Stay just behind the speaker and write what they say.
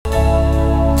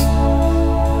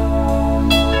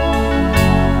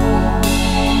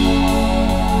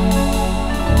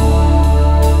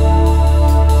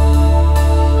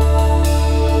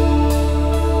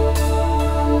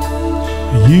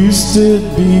You stood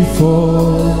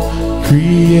before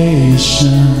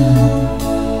creation,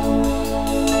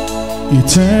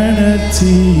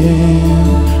 eternity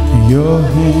in your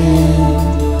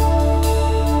hand.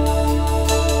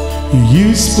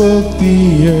 You spoke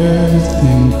the earth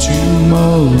into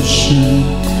motion,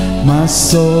 my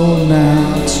soul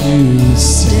now to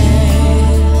stand.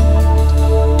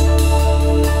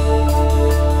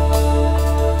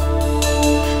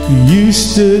 You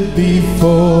stood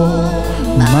before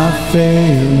my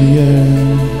failure,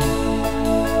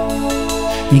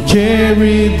 you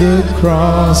carried the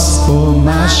cross for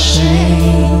my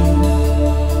shame.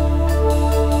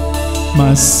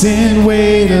 My sin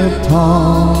weighed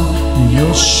upon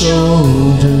your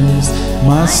shoulders,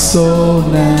 my soul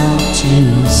now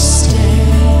to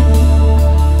stand.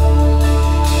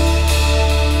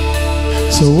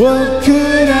 So what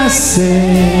could I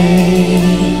say?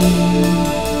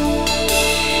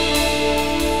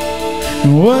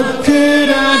 And what could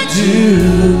I do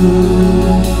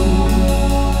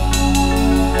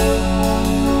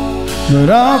but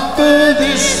offer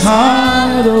this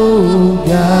heart, oh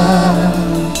God,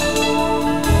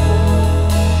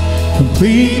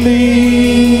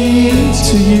 completely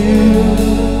to you?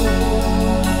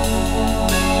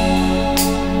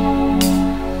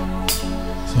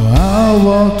 So I'll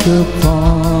walk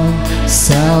upon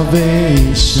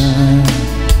salvation,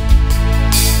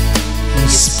 the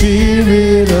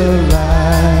Spirit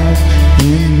alive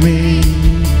in me,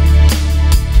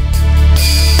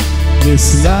 this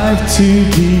life to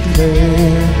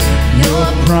declare your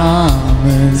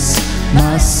promise,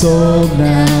 my soul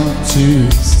now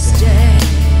to stand.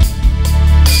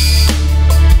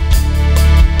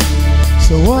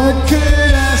 So what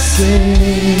could I say?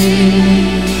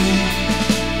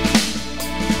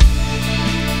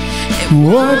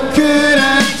 What could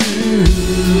I do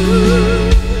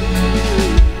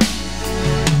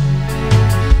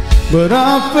but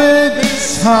offer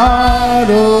this heart,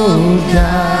 oh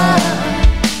God,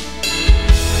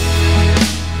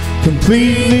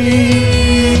 completely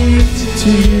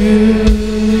to you?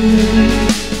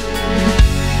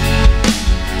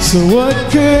 So what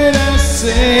could I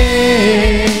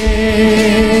say?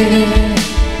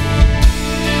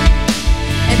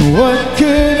 What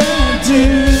could I do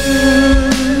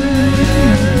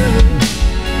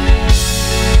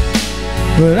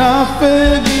but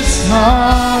offer this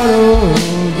heart, oh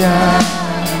God,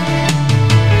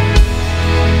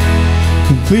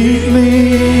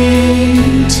 completely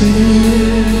to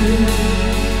you?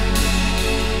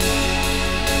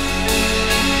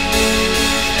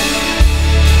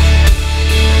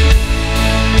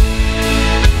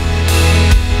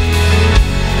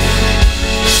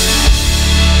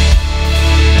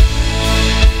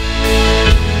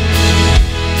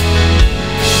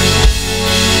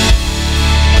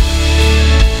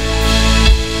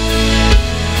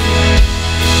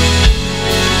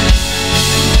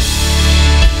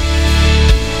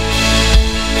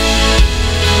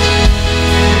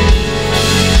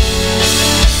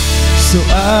 So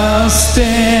I'll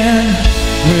stand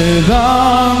with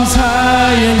arms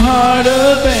high and heart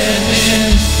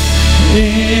abandoned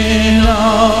in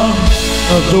awe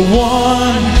of the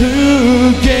one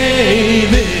who gave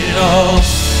it all.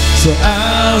 So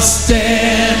I'll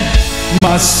stand,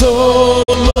 my soul,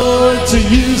 Lord, to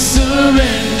you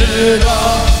surrendered.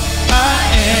 All I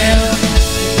am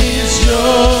is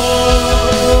yours.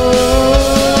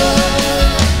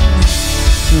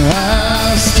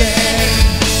 I'll stand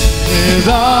with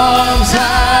arms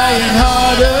high and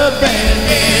heart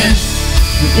abandoned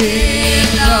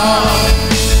in awe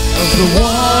of the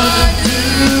one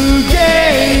who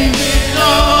gave it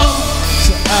all.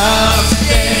 So I'll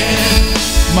stand,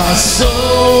 my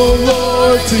soul,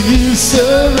 Lord, to you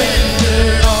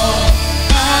surrender. All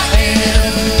I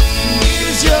am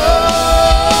is yours.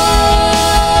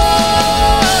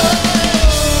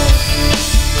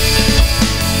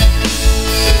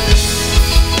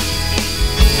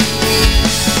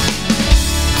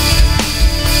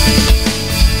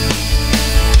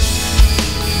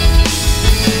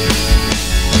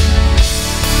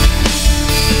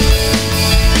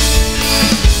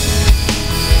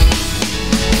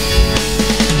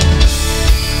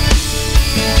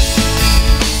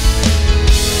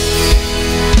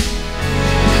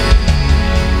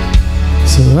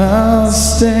 So I'll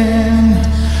stand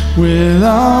with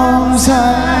arms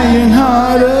high and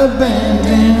heart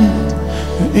abandoned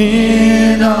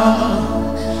in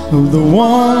awe of the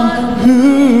one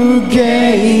who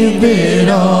gave it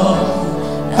all.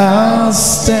 I'll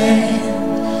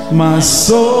stand, my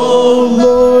soul,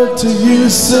 Lord, to you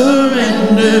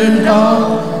surrendered.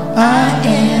 All I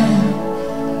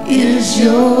am is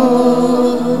yours.